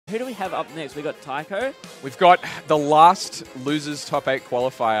who do we have up next? We got Taicho. We've got the last losers top 8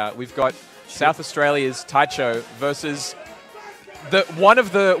 qualifier. We've got South Australia's Taicho versus one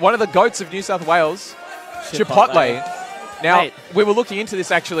of the goats of New South Wales, Chipotle. Now, we were looking into this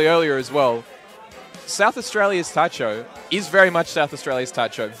actually earlier as well. South Australia's Taicho is very much South Australia's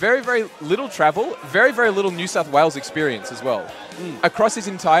Taicho. Very, very little travel, very, very little New South Wales experience as well. Across his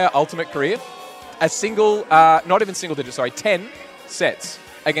entire Ultimate career, a single, not even single digit, sorry, 10 sets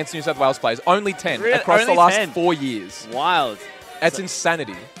against New South Wales players. Only 10 across the last 4 years. Wild. That's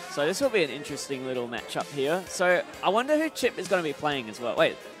insanity. So this will be an interesting little matchup here. So I wonder who Chip is going to be playing as well.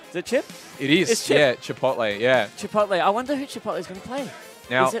 Wait, is it Chip? It is. It's Chip. Yeah, Chipotle, yeah. Chipotle. I wonder who Chipotle is going to play.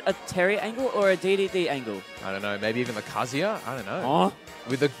 Now, is it a Terry angle or a DeDeDe angle? I don't know. Maybe even the Kazuya? I don't know. Oh.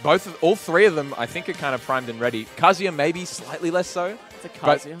 With all three of them, I think are kind of primed and ready. Kazuya maybe slightly less so. It's a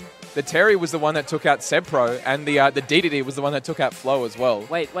Kazuya. But the Terry was the one that took out SebPro, and the DeDeDe was the one that took out Flow as well.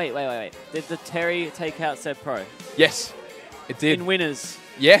 Wait. Did the Terry take out SebPro? Yes, it did. In winners?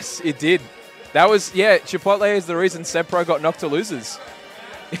 Yes, it did. That was, yeah, Chipotle is the reason SebPro got knocked to losers.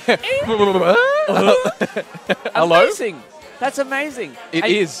 Hello? Amazing. That's amazing. It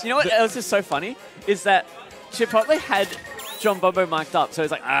is. You know what else is so funny? Is that Chipotle had John Bobo mic'd up. So he's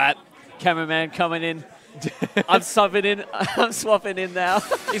like, all right, cameraman coming in. I'm subbing in. I'm swapping in now.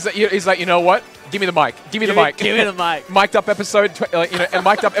 He's like, you know what? Give me the mic. Give me the mic. Give me the mic. Mic'd up episode, and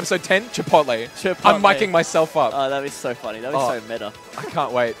mic'd up episode 10, Chipotle. I'm micing myself up. Oh, that'd be so funny. That'd be so meta. I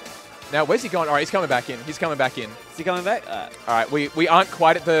can't wait. Now, where's he going? All right, he's coming back in. He's coming back in. Is he coming back? All right, we aren't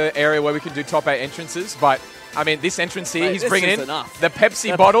quite at the area where we can do top 8 entrances, but I mean, this entrance here, he's bringing in the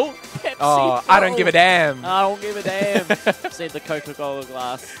Pepsi bottle. Pepsi bottle. I don't give a damn. I don't give a damn. See the Coca-Cola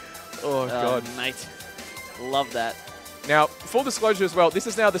glass. Oh, God. Mate. Love that. Now, full disclosure as well, this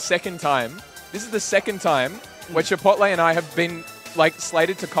is now the second time. This is the second time where Chipotle and I have been, like,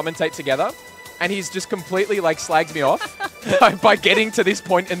 slated to commentate together, and he's just completely, like, slagged me off by getting to this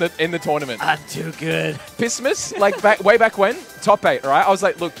point in the tournament. I'm too good. Pissmas, like, way back when, top 8, right? I was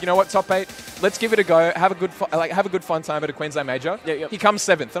like, look, you know what, top 8, let's give it a go. Have a good fun time at a Queensland major. Yep. He comes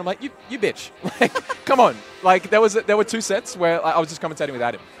 7th, and I'm like, you bitch. Like, come on. Like, there were 2 sets where I was just commentating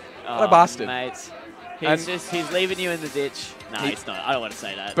without him. What a bastard. Mate. He's leaving you in the ditch. No, he's not. I don't want to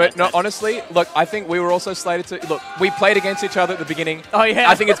say that. But no, honestly, look, I think we were also slated to... Look, we played against each other at the beginning. Oh, yeah.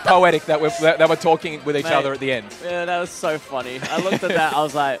 I think it's poetic that we're talking with each other at the end. Yeah, that was so funny. I looked at that, I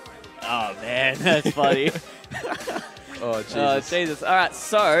was like, oh, man, that's funny. Oh, Jesus. Oh, Jesus. All right,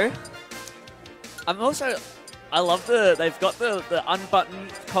 so... I love they've got the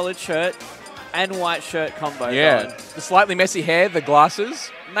unbuttoned collared shirt and white shirt combo. Yeah. going. The slightly messy hair, the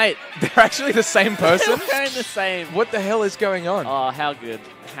glasses. Mate. They're actually the same person. They're wearing the same. What the hell is going on? Oh, how good.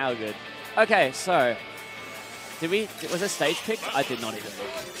 How good. Okay, so... Was it stage picked? I did not even look.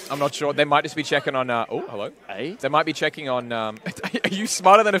 I'm not sure. They might just be checking on... oh, hello. Hey? They might be checking on... are you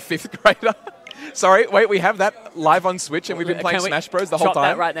smarter than a 5th grader? Sorry, wait, we have that live on Switch and we've been playing Smash Bros the whole time?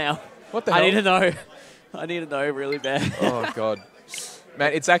 That right now. What the hell? I need to know. I need to know really bad. Oh, God.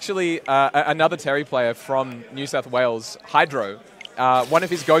 Man, it's actually another Terry player from New South Wales, Hydro. One of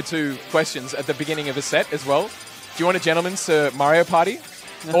his go-to questions at the beginning of a set as well. Do you want a gentleman's Mario Party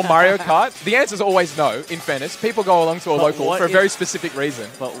or Mario Kart? The answer is always no, in fairness. People go along to a local for a very specific reason.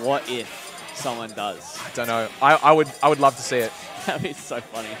 But what if someone does? I don't know. I would love to see it. That'd be so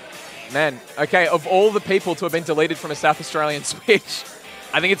funny. Man, okay, of all the people to have been deleted from a South Australian Switch,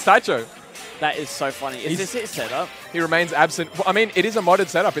 I think it's Taicho. That is so funny. Is this his setup? He remains absent. Well, I mean, it is a modded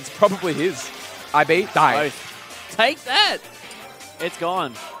setup. It's probably his. IB, die. Both. Take that. It's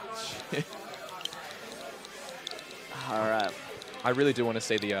gone. All right. I really do want to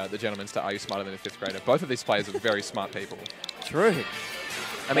see the gentleman's to Are You Smarter Than a 5th Grader? Both of these players are very smart people. True.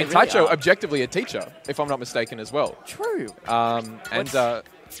 I mean, Taicho, objectively a teacher, if I'm not mistaken as well. True. Now,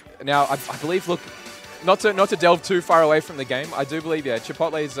 I believe, look, not to delve too far away from the game, I do believe, yeah,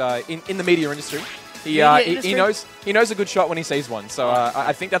 Chipotle's in the media industry. He knows a good shot when he sees one. So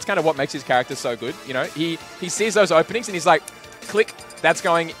I think that's kind of what makes his character so good. You know, he sees those openings and he's like, click, that's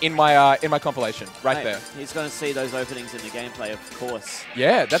going in my compilation right there. He's going to see those openings in the gameplay, of course.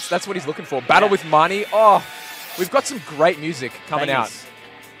 Yeah, that's what he's looking for. Battle with Marnie. Oh, we've got some great music coming out.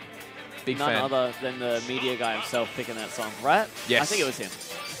 Big fan. None other than the media guy himself picking that song, right? Yes. I think it was him.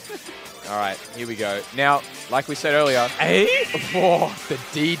 All right, here we go. Now, like we said earlier, the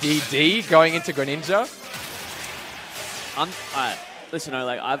DeDeDe going into Greninja. Listen,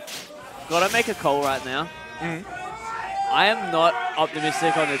 I've got to make a call right now. I am not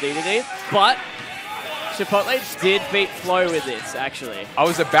optimistic on the DeDeDe, but Chipotle did beat Flo with this, actually. I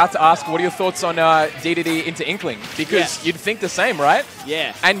was about to ask, what are your thoughts on DeDeDe into Inkling? Because you'd think the same, right?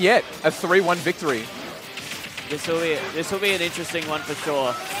 Yeah. And yet, a 3-1 victory. This will be an interesting one for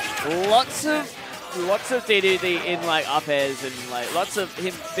sure. Lots of DeDeDe in like up airs and like lots of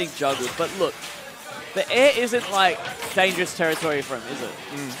him being juggled. But look, the air isn't like dangerous territory for him, is it?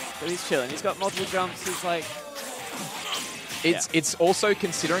 But he's chilling. He's got multiple jumps. He's like. It's also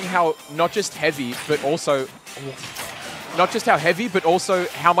considering how not just how heavy, but also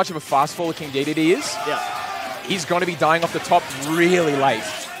how much of a fast faller King DeDeDe is. Yeah. He's going to be dying off the top really late.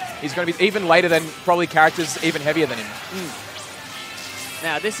 He's going to be even later than probably characters even heavier than him.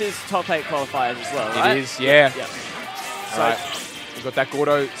 Now, this is top 8 qualifiers as well, right? It is, yeah. Yep. All right. We've got that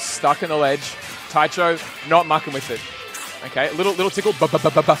Gordo stuck in the ledge. Taicho not mucking with it. Okay, a little tickle.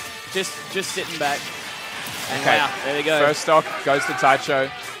 Just sitting back. And okay. Wow, there we go. First stock goes to Taicho.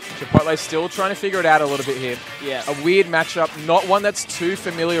 Chipotle still trying to figure it out a little bit here. Yeah. A weird matchup, not one that's too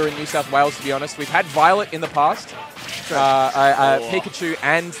familiar in New South Wales, to be honest. We've had Violet in the past, Pikachu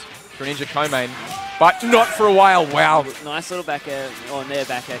and Greninja co-main, but not for a while. Wow. Nice little back air, on their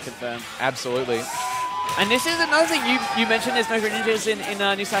back air confirmed. Absolutely. And this is another thing, you mentioned there's no Greninjas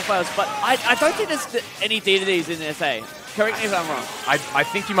in New South Wales, but I don't think there's any DeDeDes in SA. Correct me if I'm wrong. I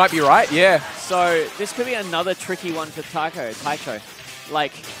think you might be right, yeah. So this could be another tricky one for Taicho.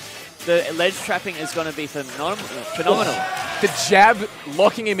 Like, the ledge trapping is going to be phenomenal. The jab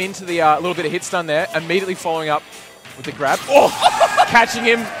locking him into the little bit of hit stun there, immediately following up with the grab. Oh! Catching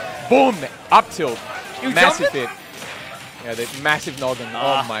him, boom, up tilt. Massive hit. Yeah, the massive noggin.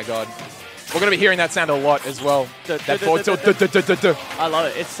 Oh my god. We're going to be hearing that sound a lot as well. That forward tilt. I love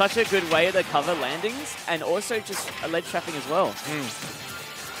it. It's such a good way to cover landings and also just a ledge trapping as well.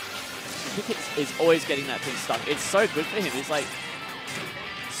 He is always getting that thing stuck. It's so good for him. He's like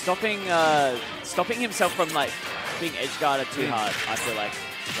stopping himself from like being edge guarded too hard, I feel like.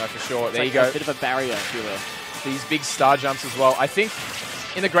 No, for sure. It's there like you go. A bit of a barrier, if you will. These big star jumps as well. I think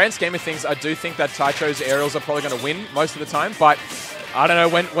in the grand scheme of things, I do think that Taicho's aerials are probably going to win most of the time, but I don't know,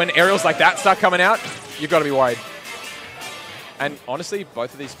 when aerials like that start coming out, you've got to be worried. And honestly,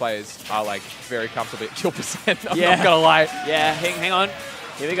 both of these players are like very comfortable at kill percent. I'm not going to lie. Yeah, hang on.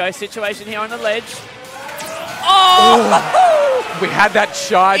 Here we go, situation here on the ledge. Oh! We had that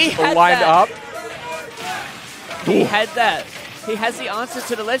charge lined up. He had that. He has the answer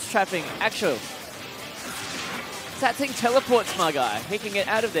to the ledge trapping, actual. That thing teleports, my guy. He can get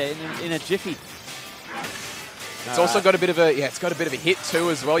out of there in a jiffy. It's also got a bit of a hit too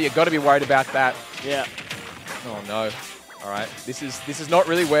as well. You've got to be worried about that. Yeah. Oh no. All right. This is not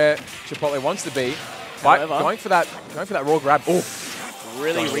really where Chipotle wants to be. But going for that raw grab. Oh.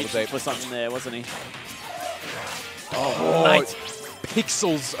 Really reaching for something there, wasn't he? Oh, mate.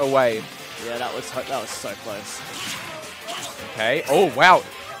 Pixels away. Yeah, that was so close. Okay. Oh wow.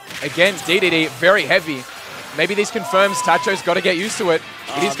 Again, DeDeDe very heavy. Maybe this confirms Taicho's got to get used to it.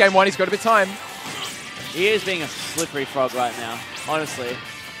 It is game 1. He's got a bit of time. He is being a slippery frog right now, honestly.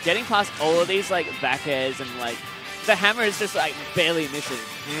 Getting past all of these like back airs and like the hammer is just like barely missing.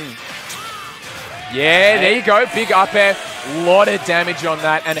 Yeah, there you go. Big up air. Lot of damage on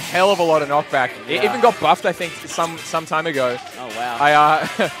that and a hell of a lot of knockback. Yeah. It even got buffed, I think, some time ago. Oh, wow.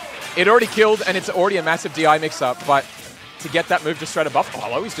 It already killed and it's already a massive DI mix-up, but to get that move just straight above. Oh,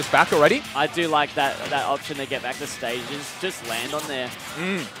 hello, he's just back already. I do like that option to get back to stages. Just land on there.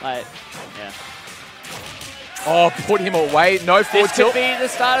 Like, yeah. Oh, put him away. No forward tilt. This could be the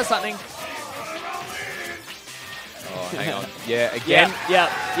start of something. Oh, hang on. Yeah, again.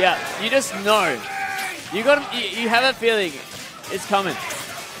 Yeah. You just know. You have a feeling it's coming.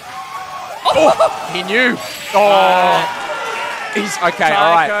 Oh, he knew. Oh, he's okay. Taicho.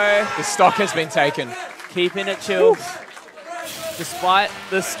 All right. The stock has been taken. Keeping it chill. Despite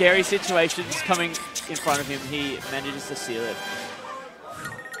the scary situations coming in front of him, he manages to seal it.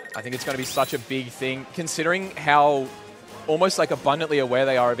 I think it's going to be such a big thing, considering how almost like abundantly aware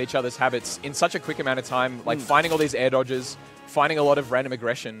they are of each other's habits in such a quick amount of time, like finding all these air dodges, finding a lot of random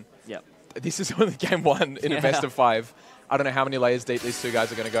aggression. Yep. This is only game 1 in a best of 5. I don't know how many layers deep these two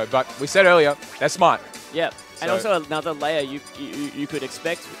guys are going to go, but we said earlier, they're smart. Yep. So. And also another layer you could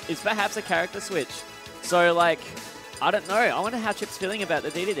expect is perhaps a character switch. So like, I don't know. I wonder how Chip's feeling about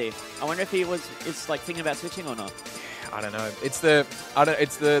the DeDeDe. I wonder if is like thinking about switching or not. I don't know. It's the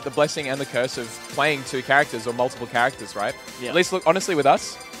blessing and the curse of playing 2 characters or multiple characters, right? Yeah. At least look, honestly, with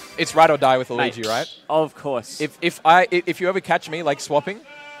us, it's ride or die with Luigi, right? Of course. If you ever catch me like swapping,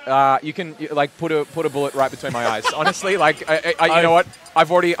 you can like put a bullet right between my eyes. Honestly, like you know what?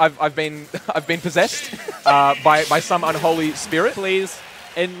 I've been possessed by some unholy spirit. Please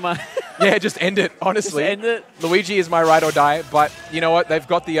end my Yeah, just end it, honestly. Just end it. Luigi is my ride or die, but you know what? They've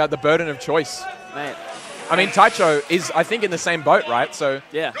got the burden of choice. Mate. I mean, Taicho is, I think, in the same boat, right? So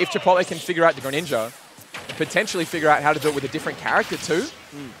yeah. if Chipotle can figure out the Greninja, and potentially figure out how to do it with a different character too,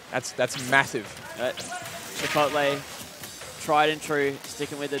 that's massive. Chipotle, tried and true,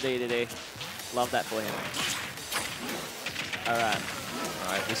 sticking with the DeDeDe. Love that for him. All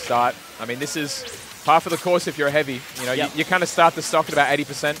right, we start. I mean, this is half of the course if you're a heavy. You know, you kind of start the stock at about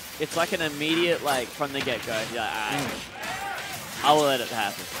 80%. It's like an immediate, like, from the get-go. You're like, all right, I will let it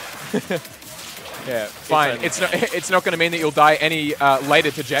happen. Yeah, fine. It's not going to mean that you'll die any later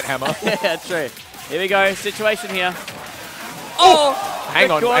to Jet Hammer. Yeah, true. Here we go. Situation here. Oh!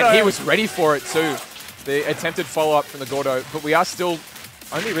 Hang on. And he was ready for it too. The attempted follow-up from the Gordo. But we are still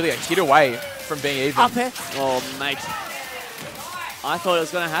only really a hit away from being even. Up here. Oh, mate. I thought it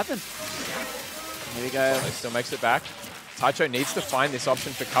was going to happen. Here we go. He still makes it back. Taicho needs to find this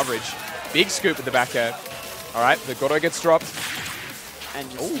option for coverage. Big scoop with the back air. All right, the Gordo gets dropped. And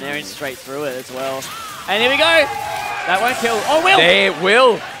just snaring straight through it as well. And here we go. That won't kill. Oh, Will. There,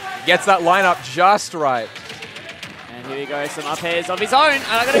 Will. Gets that lineup just right. And here we go. Some up airs of his own. And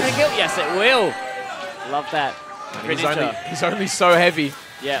I got a kill. Yes, it will. Love that. He's only so heavy.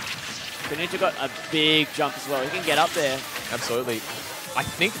 Yeah. Greninja got a big jump as well. He can get up there. Absolutely. I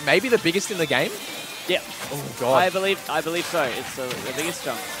think maybe the biggest in the game. Yeah. Oh God. I believe so. It's the biggest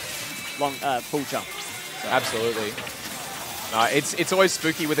jump. Long full jump. So. Absolutely. It's always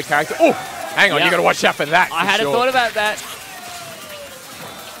spooky with a character. Oh, hang on, you got to watch out for that. I hadn't thought about that.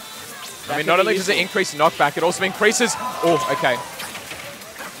 I mean, not only does it increase knockback, it also increases. Oh, okay.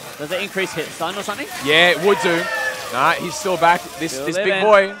 Does it increase hit stun or something? Yeah, it would do. Nah, he's still back. This big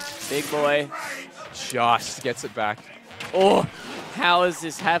boy. Big boy. Just gets it back. Oh, how is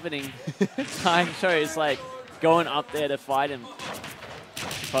this happening? Taicho is like going up there to fight him.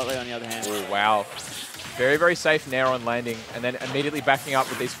 Chipotle on the other hand. Oh, wow. Very, very safe Nair on landing, and then immediately backing up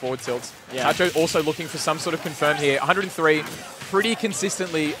with these forward tilts. Yeah. Taicho also looking for some sort of confirm here. 103, pretty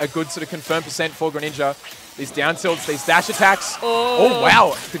consistently a good sort of confirm percent for Greninja. These down tilts, these dash attacks. Oh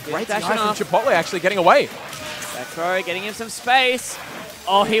wow. The great dash from Chipotle actually getting away. Back throw, getting him some space.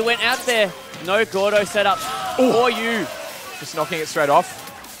 Oh, he went out there. No Gordo setup for you. Just knocking it straight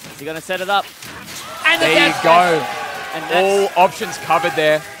off. Is he going to set it up? And there you go. And all options covered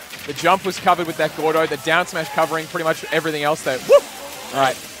there. The jump was covered with that Gordo. The down smash covering pretty much everything else there. Woo! All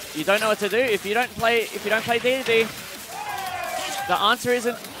right. You don't know what to do if you don't play DeDeDe. The answer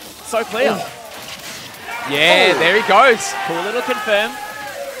isn't so clear. Yeah, there he goes. Cool little confirm.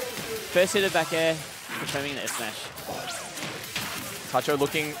 First hit of back air, confirming the F smash. Taicho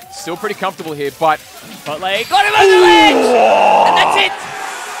looking still pretty comfortable here, but Chipotle got him on the ledge, and that's it.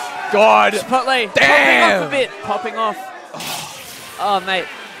 God, Chipotle damn. Popping off a bit, popping off. Oh, mate.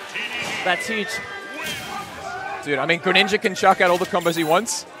 That's huge. Dude, I mean, Greninja can chuck out all the combos he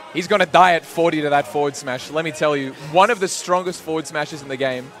wants. He's going to die at 40 to that forward smash. Let me tell you, one of the strongest forward smashes in the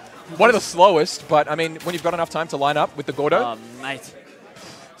game. One of the slowest, but, I mean, when you've got enough time to line up with the Gordo. Oh, mate.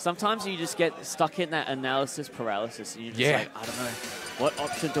 Sometimes you just get stuck in that analysis paralysis. And you're just like, I don't know, what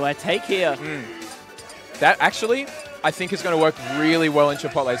option do I take here? That actually, I think, is going to work really well in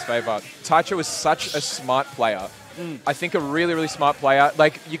Chipotle's favor. Taicho is such a smart player. I think a really, really smart player.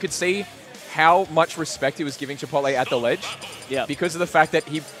 Like, you could see how much respect he was giving Chipotle at the ledge because of the fact that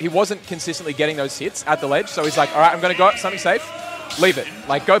he wasn't consistently getting those hits at the ledge. So he's like, all right, I'm going to go something safe. Leave it.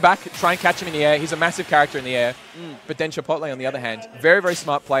 Like, go back, try and catch him in the air. He's a massive character in the air. But then Chipotle, on the other hand, very, very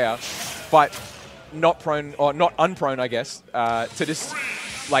smart player, but not prone, or not unprone, I guess, to just,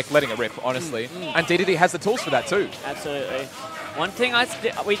 like, letting it rip, honestly. And DeDeDe has the tools for that, too. Absolutely. One thing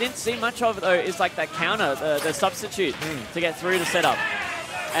we didn't see much of, though, is, like, that counter, the substitute to get through the setup.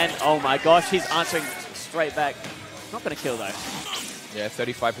 And, oh, my gosh, he's answering straight back. Not going to kill, though. Yeah,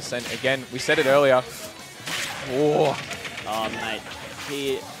 35%. Again, we said it earlier. Oh, mate.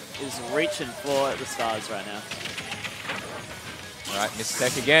 He is reaching for the stars right now. All right, missed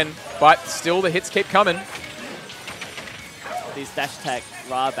tech again. But still, the hits keep coming. These dash attack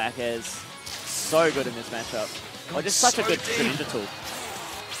raw back airs, so good in this matchup. Oh, just such a good Greninja tool.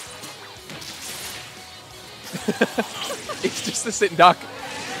 It's just the sit and duck.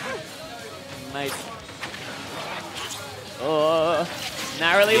 Mate. Oh,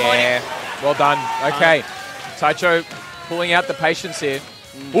 narrowly avoiding. Well done. Okay. Taicho pulling out the patience here.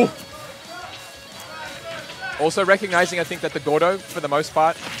 Also recognizing, I think, that the Gordo, for the most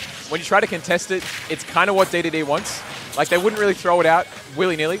part, when you try to contest it, it's kind of what DeDeDe wants. Like, they wouldn't really throw it out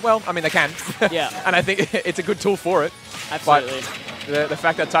willy-nilly. Well, I mean, they can. Yeah. And I think it's a good tool for it. Absolutely. But the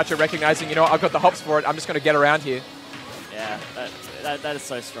fact that Taicho recognizing, you know, I've got the hops for it, I'm just going to get around here. Yeah, that is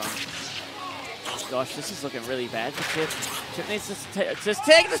so strong. gosh, this is looking really bad for Chip. Chip needs to just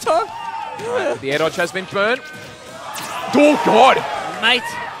take the top. Right, the air dodge has been burnt. Oh, God. Mate.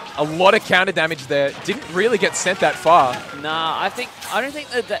 A lot of counter damage there. Didn't really get sent that far. Nah, I don't think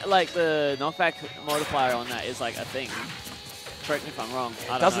that like the knockback multiplier on that is like a thing. Correct me if I'm wrong.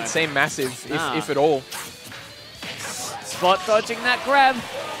 I don't Doesn't know. seem massive, Nah. if at all. Spot dodging that grab.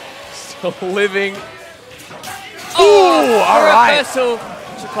 Still living. Oh, all right. Reversal.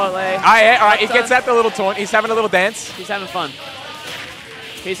 Chipotle. All right, he gets out the little taunt. He's having a little dance. He's having fun.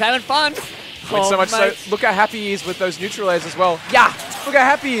 He's having fun. Wait, so much mate. so, look how happy he is with those neutral airs as well. Yeah, look how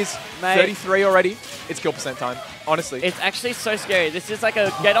happy he is. Mate. 33 already. It's kill percent time, honestly. It's actually so scary. This is like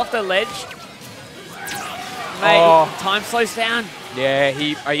a get off the ledge. Mate, time slows down. Yeah,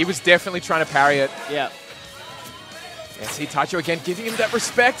 he was definitely trying to parry it. Yeah. Yeah, see Taicho again giving him that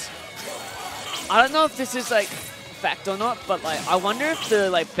respect. I don't know if this is like fact or not, but like I wonder if the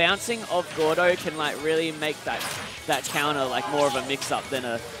like bouncing of Gordo can like really make that counter like more of a mix-up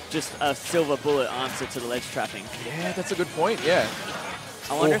than just a silver bullet answer to the ledge trapping. Yeah, that's a good point, yeah.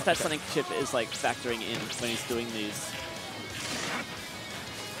 I wonder if that's something Chip is like factoring in when he's doing these.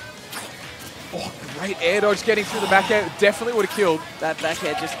 Oh, great air dodge getting through the back air. Definitely would have killed. That back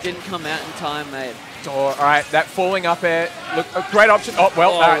air just didn't come out in time, mate. Oh, all right, that falling up air. Look, a great option. Oh,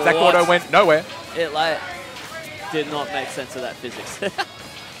 well, all right, that Gordo went nowhere. It like did not make sense of that physics.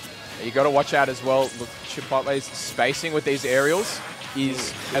 You got to watch out as well. Look, Chipotle's spacing with these aerials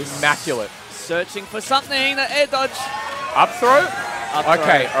is immaculate. Searching for something. The air dodge. Up throw? Up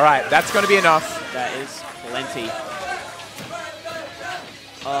okay, throw. all right. That's going to be enough. That is plenty.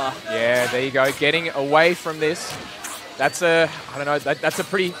 Yeah, there you go. Getting away from this. That's I don't know. That's a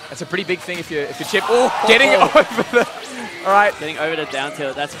pretty big thing if you Chip. Getting over the. All right. Getting over the down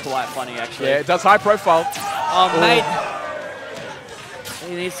tilt. That's quite funny, actually. Yeah, it does high profile. Oh, mate.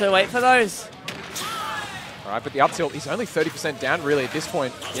 He needs to wait for those. All right, but the up tilt, he's only 30% down, really, at this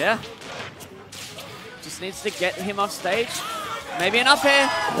point. Yeah. Just needs to get him off stage. Maybe an up air.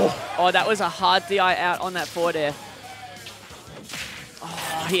 Oh, that was a hard DI out on that forward air.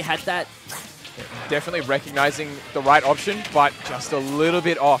 Oh, he had that. Definitely recognizing the right option, but just a little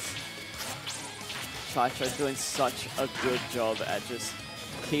bit off. Taicho's doing such a good job at just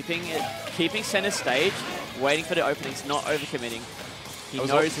keeping center stage, waiting for the openings, not overcommitting. He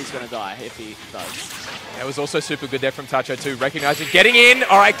knows he's going to die if he does. That was also super good there from Taicho too, recognizing, getting in.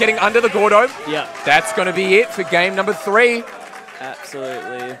 All right, getting under the Gordo. Yeah. That's going to be it for game number 3.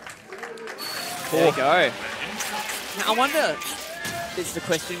 Absolutely. There you go. Now, I wonder, is the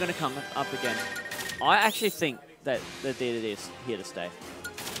question going to come up again? I actually think that the DeDeDe is here to stay.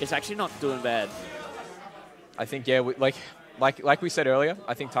 It's actually not doing bad. I think, yeah, like we said earlier,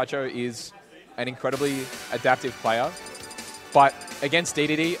 I think Taicho is an incredibly adaptive player. But against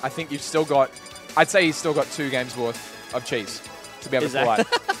DeDeDe, I think you've still got, I'd say he's still got 2 games worth of cheese to be able to pull out.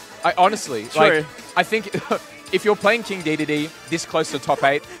 I honestly, like, I think if you're playing King DeDeDe this close to top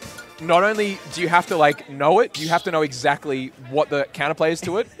 8, not only do you have to like know it, you have to know exactly what the counterplay is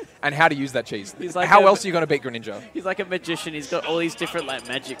to it and how to use that cheese. Like how else are you going to beat Greninja? He's like a magician. He's got all these different like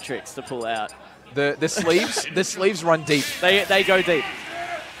magic tricks to pull out. The sleeves run deep. They go deep.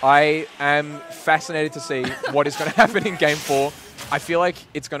 I am fascinated to see what is going to happen in Game 4. I feel like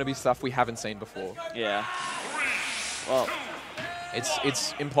it's going to be stuff we haven't seen before. Yeah. Well,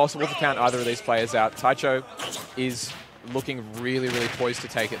 it's impossible to count either of these players out. Taicho is looking really, really poised to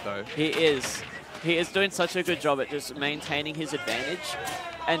take it, though. He is. He is doing such a good job at just maintaining his advantage.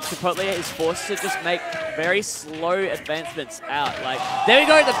 And Chipotle is forced to just make very slow advancements out. Like, there we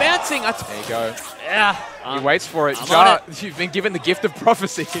go, the bouncing. There you go. Yeah. He waits for it. Jar, you've been given the gift of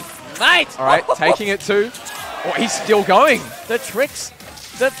prophecy. Mate! All right, taking it too. Oh, he's still going. The tricks.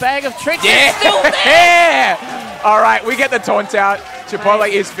 The bag of tricks is still there. Yeah! All right, we get the taunt out. Chipotle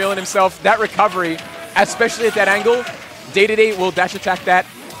is feeling himself. That recovery, especially at that angle, DeDeDe will dash attack that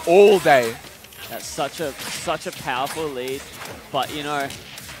all day. That's such a powerful lead. But, you know,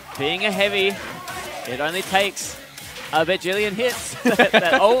 being a heavy, it only takes a bajillion hits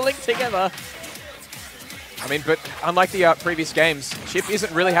that all link together. I mean, but unlike the previous games, Chip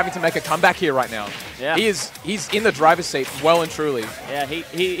isn't really having to make a comeback here right now. Yeah. He's in the driver's seat well and truly. Yeah,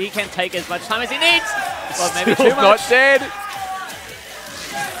 he can take as much time as he needs. Well, maybe Still too much. not dead.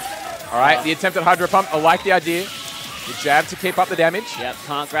 All right, the attempted Hydro Pump. I like the idea. The jab to keep up the damage. Yep,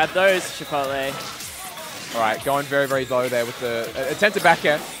 can't grab those, Chipotle. All right, going very, very low there with the attempted back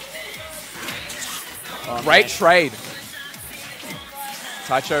air. Oh, great trade.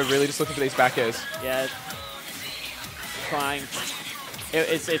 Taicho really just looking for these back airs. Yeah. Trying.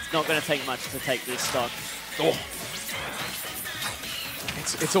 It's not going to take much to take this stock. Oh.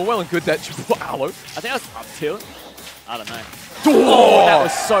 It's all well and good that Hello. I think that was up tilt. I don't know. Oh, That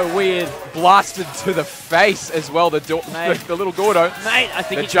was so weird. Blasted to the face as well, the little Gordo. Mate, I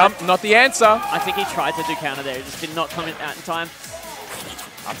think The jump, not the answer. I think he tried to do counter there. He just did not come out in time.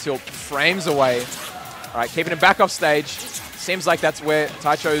 Up tilt frames away. All right, keeping him back off stage. Seems like that's where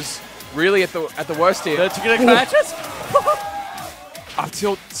Taicho's really at the worst here. Up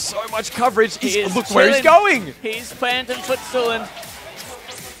tilt, so much coverage. Look where he's going. He's planting footstool and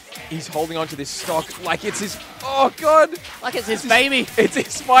he's holding on to this stock like it's his. Oh God! Like it's his baby. It's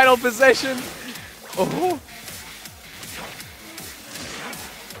his final possession. Oh.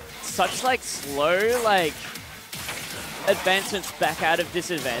 Such like slow advancements back out of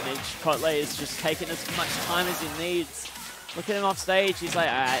disadvantage. Chipotle is just taking as much time as he needs. Look at him off stage. He's like,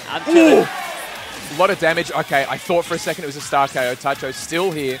 all right, I'm chilling. A lot of damage. Okay, I thought for a second it was a star KO. Taicho's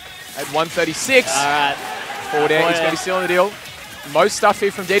still here at 136. All right. Forward air, he's going to be stealing the deal. Most stuff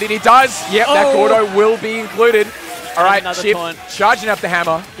here from DeDeDe does. Yep, that Gordo will be included. All right, Chip charging up the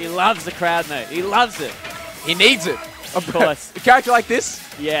hammer. He loves the crowd, mate. He loves it. He needs it. Of course. A character like this,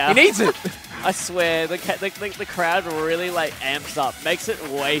 yeah, he needs it. I swear, the crowd really amps up. Makes it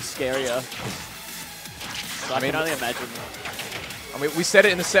way scarier. So I can only imagine. I mean, we said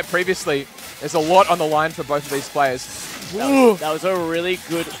it in the set previously. There's a lot on the line for both of these players. That was a really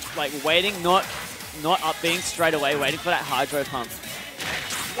good, waiting, not up being straight away, waiting for that hydro pump.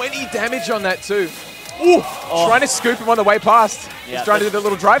 20 damage on that too. Ooh, trying to scoop him on the way past. Yeah, he's trying to do the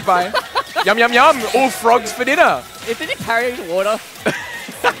little drive-by. Yum, yum, yum. All frogs for dinner. Did he parry water?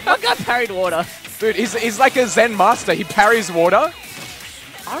 What guy parried water? Dude, he's like a Zen master. He parries water.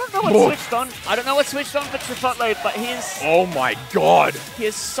 I don't know what switched on. I don't know what switched on for Chipotle, but he is... Oh my God. He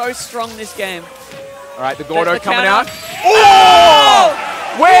is so strong this game. All right, the Gordo coming out.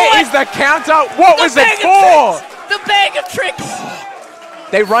 Oh! Where is the counter? What was it for? The bag of tricks!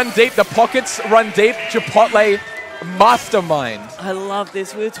 They run deep. The pockets run deep. Chipotle mastermind. I love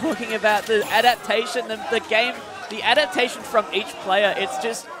this. We were talking about the adaptation, the game, the adaptation from each player. It's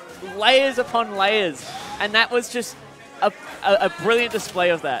just layers upon layers. And that was just a brilliant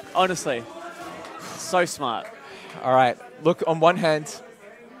display of that, honestly. So smart. All right. Look, on one hand,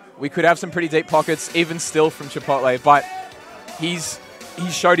 we could have some pretty deep pockets, even still from Chipotle, but he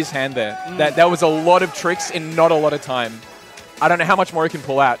showed his hand there. That was a lot of tricks in not a lot of time. I don't know how much more he can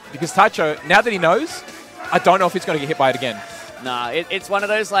pull out, because Taicho, now that he knows, I don't know if he's going to get hit by it again. Nah, it's one of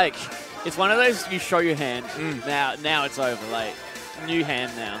those, it's one of those you show your hand. Now it's over. New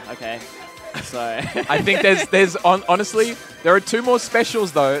hand now, okay? So I think honestly, there are two more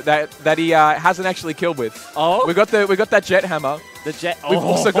specials though that he hasn't actually killed with. Oh, we got that jet hammer. The jet. We've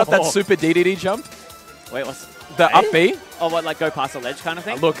also got that super DeDeDe jump. Wait, what's the up B? Oh, what, go past the ledge kind of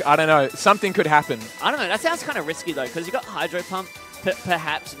thing? Look, I don't know. Something could happen. I don't know. That sounds kind of risky though, because you got hydro pump,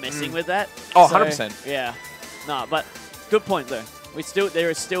 perhaps messing with that. Oh, 100%. Yeah. Nah, but good point though. There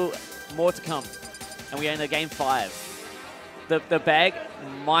is still more to come, and we are in the game 5. The bag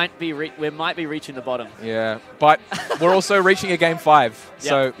might be we might be reaching the bottom. Yeah, but we're also reaching a game 5. Yep.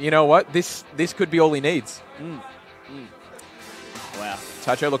 So you know what? This could be all he needs. Wow.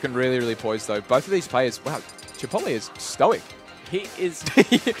 Taicho looking really, really poised though. Both of these players, wow, Chipotle is stoic. He is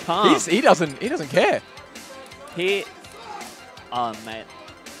calm. He doesn't care. Oh mate,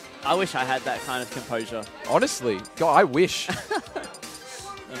 I wish I had that kind of composure. Honestly, God, I wish.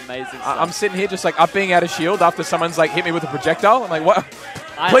 Amazing stuff. I'm sitting here just up being out of shield after someone's hit me with a projectile. I'm like, what?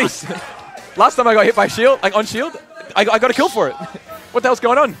 Please. Last time I got hit by shield, on shield, I got a kill for it. What the hell's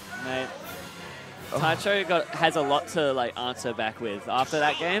going on? Mate, Taicho has a lot to answer back with. After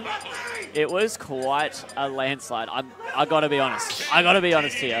that game, it was quite a landslide. I gotta be honest. I gotta be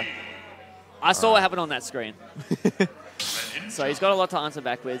honest here. I saw what happened on that screen. So he's got a lot to answer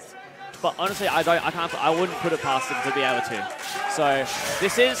back with. But honestly, I wouldn't put it past him to be able to. So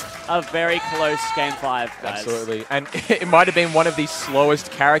this is a very close game 5, guys. Absolutely. And it might have been one of the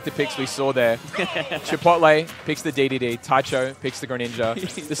slowest character picks we saw there. Chipotle picks the DeDeDe. Taicho picks the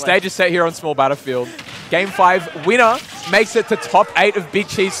Greninja. The stage is set here on Small Battlefield. Game 5 winner makes it to top 8 of Big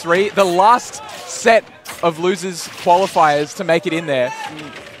Cheese 3. The last set of losers qualifiers to make it in there.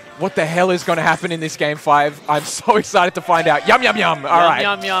 What the hell is going to happen in this game 5? I'm so excited to find out. Yum, yum, yum. All right.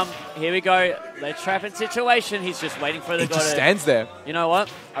 Yum, yum, yum. Here we go. They're trapping situation. He's just waiting for the guy to... stands there. You know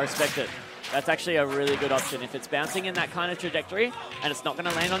what? I respect it. That's actually a really good option. If it's bouncing in that kind of trajectory and it's not going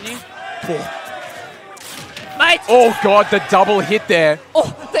to land on you. Mate! Oh, God, the double hit there.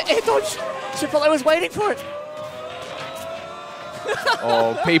 Oh, the air dodge. Chipotle was waiting for it.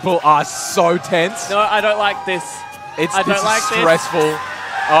 Oh, people are so tense. No, I don't like this. This is stressful.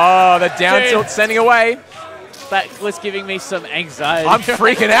 Oh, the down tilt sending away. That was giving me some anxiety. I'm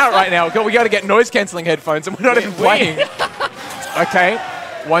freaking out right now. We got to get noise-canceling headphones, and we're not even playing. Okay.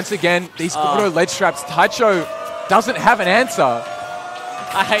 Once again, these auto ledge straps. Taicho doesn't have an answer.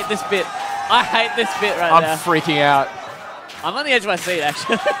 I hate this bit. I hate this bit right now. I'm freaking out. I'm on the edge of my seat,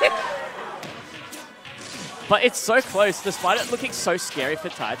 actually. But it's so close, despite it looking so scary for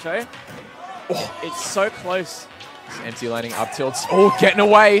Taicho. Oh. It's so close. This empty landing up tilts. Oh, getting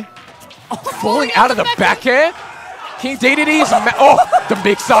away. Falling out of the back air. King DeDeDe's the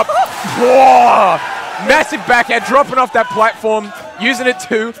mix-up. Whoa! Massive back air, dropping off that platform, using it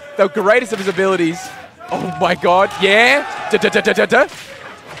to the greatest of his abilities. Oh my god, yeah. Da-da-da-da-da-da.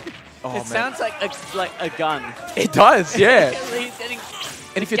 Oh, it sounds like a gun. It does, yeah. He's getting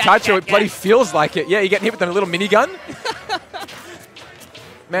and if you're Taicho, it bloody feels like it. Yeah, you're getting hit with a little minigun.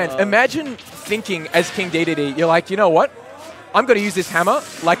 Man, imagine thinking as King DeDeDe, you're like, you know what? I'm going to use this hammer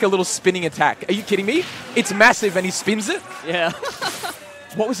like a little spinning attack. Are you kidding me? It's massive and he spins it? Yeah.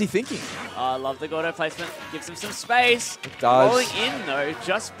 What was he thinking? I love the auto placement. Gives him some space. It does. Rolling in, though.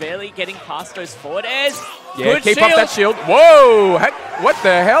 Just barely getting past those forward airs. Yeah, good keep shield. up that shield. Whoa! What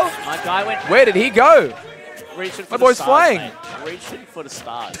the hell? My guy went... Where did he go? Reaching for My the boy's stars, flying. mate. Reaching for the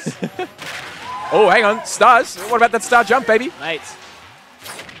stars. Oh, hang on. Stars. What about that star jump, baby? Mate.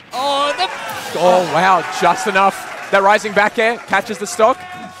 Oh, Oh, wow. Just enough. That rising back air catches the stock.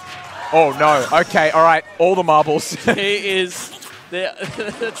 Oh, no. Okay, all right. All the marbles. He is...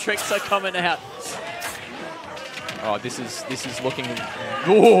 The tricks are coming out. Oh, this is looking...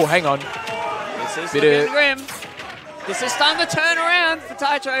 Oh, hang on. This is looking grim. This is starting to turn around for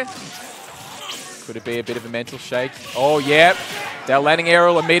Taicho. Could it be a bit of a mental shake? Oh, yeah. They're landing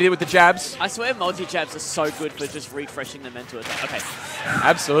aerial immediately with the jabs. I swear multi-jabs are so good for just refreshing the mental attack. Okay.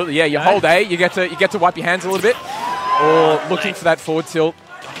 Absolutely, yeah. You hold A, you get to wipe your hands a little bit. Or looking for that forward tilt.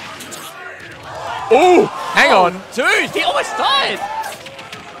 Ooh, hang on. Dude, he almost died.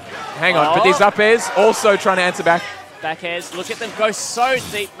 Hang on, but these up airs also trying to answer back. Back airs, look at them go so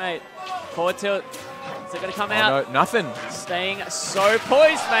deep, mate. Forward tilt. Is it going to come out? No, nothing. Staying so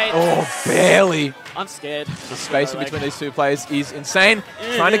poised, mate. Oh, barely. I'm scared. The spacing between these two players is insane.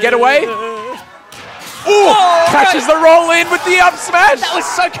 Trying to get away. Ooh, catches the roll in with the up smash. That was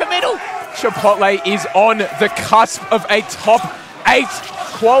so committal. Chipotle is on the cusp of a top 8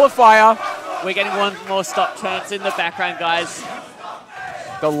 qualifier. We're getting one more stop turns in the background, guys.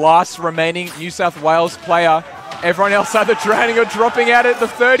 The last remaining New South Wales player. Everyone else either drowning or dropping out at the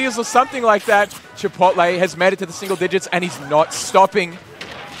 30s or something like that. Chipotle has made it to the single digits and he's not stopping.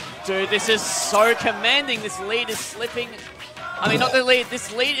 Dude, this is so commanding. This lead is slipping. I mean, not the lead.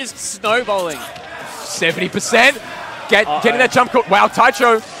 This lead is snowballing. 70%. Getting that jump call. Wow,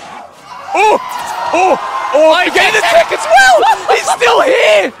 Taicho. Oh, getting the tech as well. He's still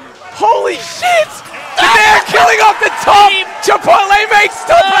here. Holy shit! They're killing off the top! Chipotle makes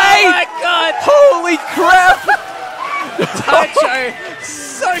top 8! Oh my god! Holy crap! Taicho,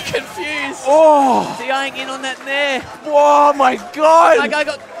 so confused. Oh! DIing in on that nair. Oh my god! My guy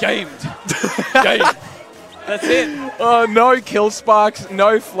got gamed. That's it. Oh, no kill sparks,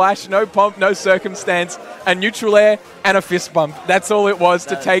 no flash, no pump, no circumstance. A neutral air and a fist bump. That's all it was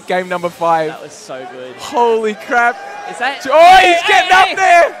to take game number 5. That was so good. Holy crap. Is that... Oh, he's getting up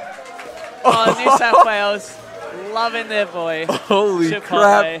there! Oh, New South Wales, loving their boy. Holy Chipotle.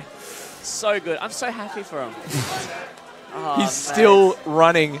 crap. So good. I'm so happy for him. Oh, he's still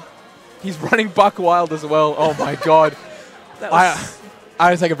running. He's running buck wild as well. Oh, my God. I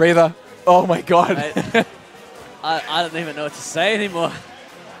had to take a breather. Oh, my God. Mate, I don't even know what to say anymore.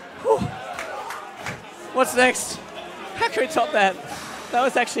 Whew. What's next? How can we top that? That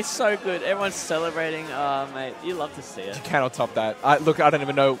was actually so good. Everyone's celebrating. Oh, mate, you love to see it. You cannot top that. Look, I don't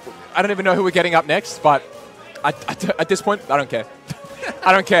even know who we're getting up next, but at this point, I don't care.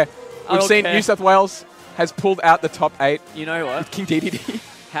 I don't care. We've seen New South Wales has pulled out the top 8. You know what? With King DeDeDe.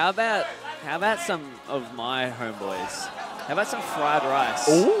 How about some of my homeboys? How about some fried rice?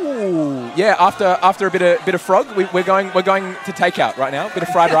 Ooh, yeah. After a bit of frog, we're going to take out right now. Bit of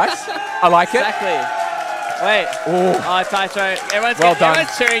fried rice. I like it. Exactly. Wait. Ooh. Oh, Taicho.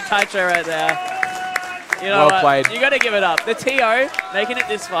 Everyone's cheering Taicho right there. You know well played. You got to give it up. The TO making it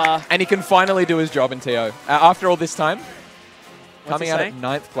this far. And he can finally do his job in TO. After all this time, coming out at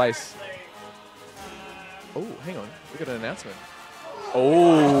 9th place. Oh, hang on. We got an announcement.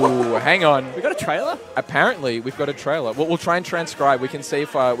 Oh, hang on. We got a trailer? Apparently, we've got a trailer. We'll try and transcribe. We can see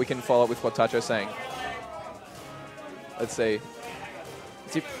if we can follow up with what Taicho's saying. Let's see.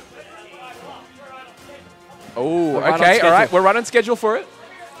 Oh, okay, all right. We're right on schedule for it.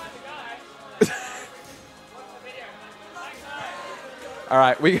 All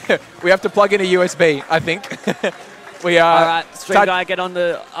right, we have to plug in a USB, I think. We are. All right, stream guy, get on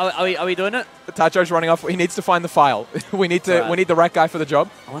the. Are we doing it? Taicho's running off. He needs to find the file. We need to. Right. We need the rat guy for the job.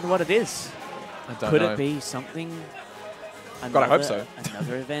 I wonder what it is. I don't Could know. it be something? God, I hope so.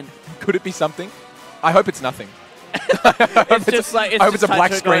 Another event. Could it be something? I hope it's nothing. It's just like I hope it's a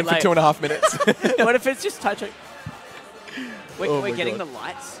black Taicho screen going, for 2.5 minutes. What if it's just Taicho? We're getting God. the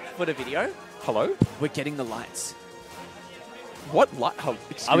lights for the video. Hello? We're getting the lights. What light? Oh,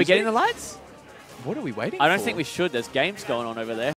 Are we getting me? the lights? What are we waiting for? I don't think we should. There's games going on over there.